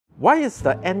Why is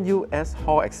the NUS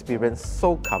hall experience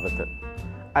so coveted?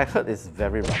 I heard it's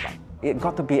very rabak. It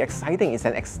got to be exciting. It's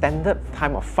an extended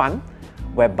time of fun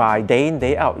whereby day in,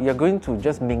 day out, you're going to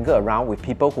just mingle around with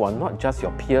people who are not just your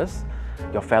peers,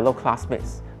 your fellow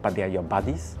classmates, but they are your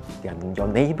buddies, they are your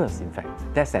neighbors, in fact.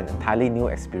 That's an entirely new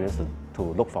experience to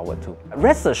look forward to.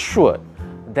 Rest assured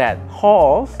that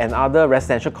halls and other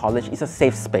residential college is a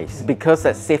safe space because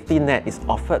that safety net is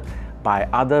offered by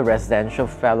other residential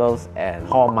fellows and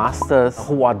hall masters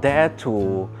who are there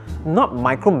to not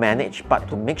micromanage but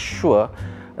to make sure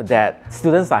that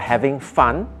students are having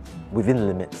fun within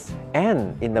limits.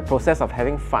 And in the process of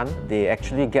having fun, they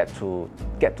actually get to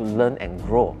learn and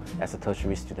grow as a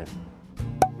tertiary student.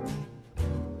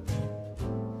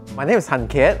 My name is Han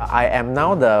Kiat. I am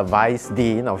now the Vice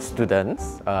Dean of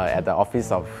Students at the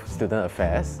Office of Student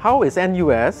Affairs. How is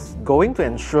NUS going to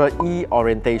ensure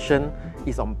e-orientation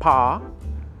is on par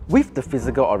with the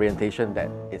physical orientation that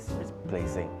it's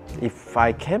replacing? If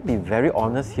I can be very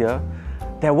honest here,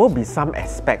 there will be some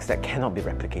aspects that cannot be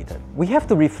replicated. We have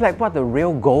to reflect what the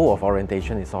real goal of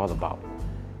orientation is all about.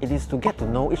 It is to get to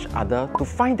know each other, to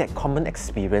find that common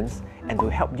experience, and to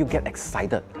help you get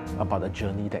excited about the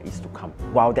journey that is to come.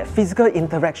 While that physical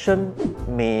interaction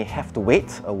may have to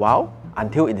wait a while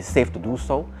until it is safe to do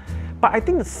so, but I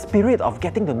think the spirit of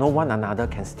getting to know one another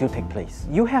can still take place.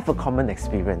 You have a common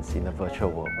experience in the virtual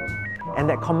world. And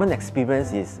that common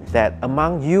experience is that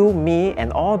among you, me,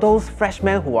 and all those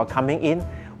freshmen who are coming in,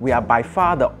 we are by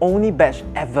far the only batch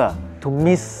ever to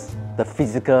miss the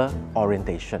physical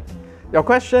orientation. Your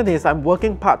question is, I'm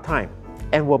working part-time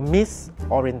and will miss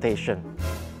orientation.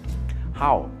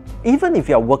 How? Even if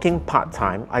you're working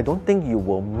part-time, I don't think you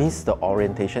will miss the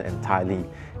orientation entirely.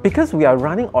 Because we are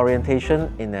running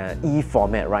orientation in an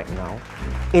e-format right now,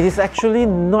 it is actually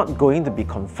not going to be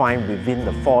confined within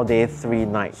the 4-day,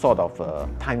 3-night sort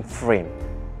of time frame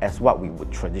as what we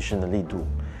would traditionally do.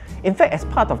 In fact, as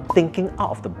part of thinking out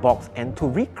of the box and to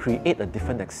recreate a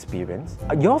different experience,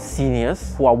 your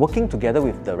seniors who are working together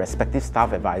with the respective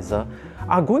staff advisor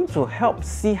are going to help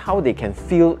see how they can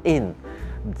fill in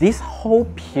this whole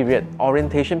period,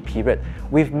 orientation period,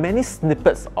 with many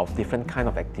snippets of different kind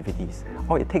of activities.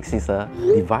 All it takes is a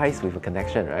device with a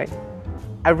connection, right?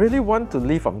 I really want to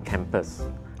live on campus.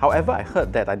 However, I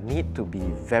heard that I need to be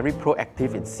very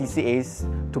proactive in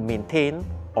CCAs to maintain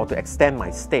or to extend my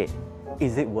stay.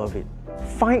 Is it worth it?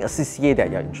 Find a CCA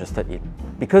that you're interested in,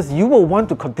 because you will want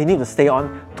to continue to stay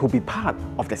on to be part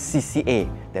of the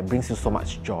CCA that brings you so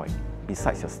much joy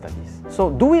besides your studies. So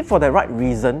do it for the right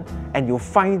reason, and you'll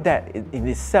find that it in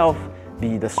itself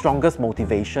be the strongest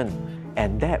motivation,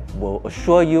 and that will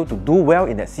assure you to do well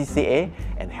in that CCA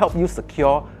and help you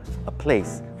secure a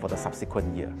place for the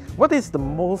subsequent year. What is the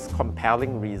most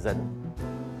compelling reason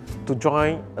to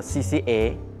join a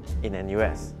CCA in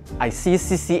NUS? I see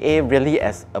CCA really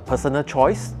as a personal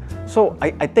choice. So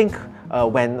I think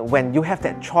when you have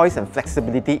that choice and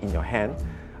flexibility in your hand,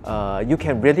 you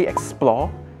can really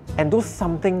explore and do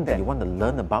something that you want to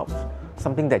learn about,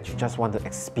 something that you just want to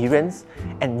experience,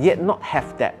 and yet not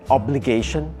have that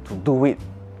obligation to do it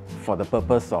for the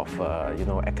purpose of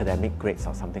academic grades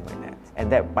or something like that.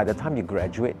 And that by the time you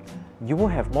graduate, you will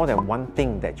have more than one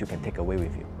thing that you can take away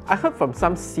with you. I heard from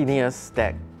some seniors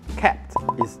that CAP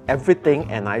is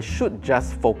everything and I should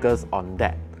just focus on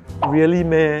that. Really,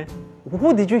 meh?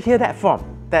 Who did you hear that from?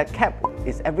 That CAP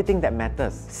is everything that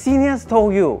matters. Seniors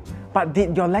told you, but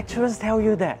did your lecturers tell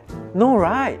you that? No,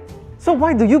 right? So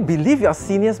why do you believe your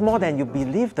seniors more than you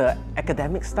believe the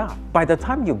academic staff? By the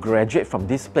time you graduate from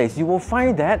this place, you will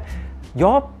find that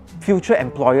your future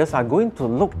employers are going to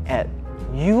look at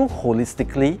you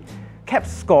holistically. CAP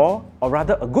score, or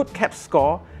rather a good CAP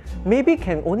score, maybe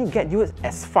can only get you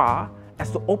as far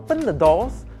as to open the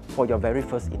doors for your very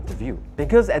first interview.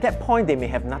 Because at that point, they may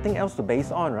have nothing else to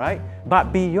base on, right?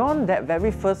 But beyond that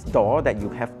very first door that you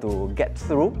have to get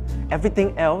through,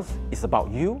 everything else is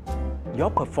about you, your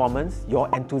performance, your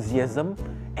enthusiasm,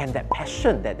 and that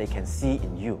passion that they can see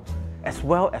in you, as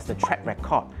well as the track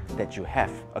record that you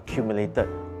have accumulated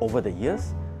over the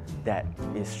years that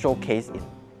is showcased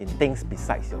in things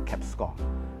besides your CAP score.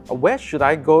 Where should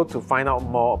I go to find out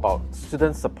more about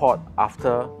student support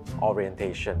after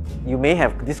orientation? You may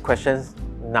have these questions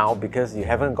now because you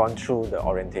haven't gone through the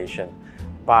orientation,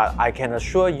 but I can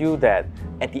assure you that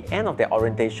at the end of the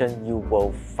orientation, you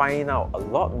will find out a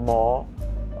lot more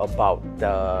about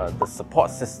the support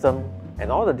system and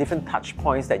all the different touch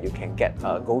points that you can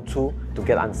go to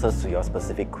get answers to your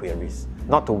specific queries.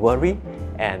 Not to worry,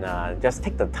 and just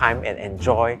take the time and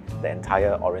enjoy the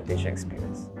entire orientation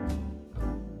experience.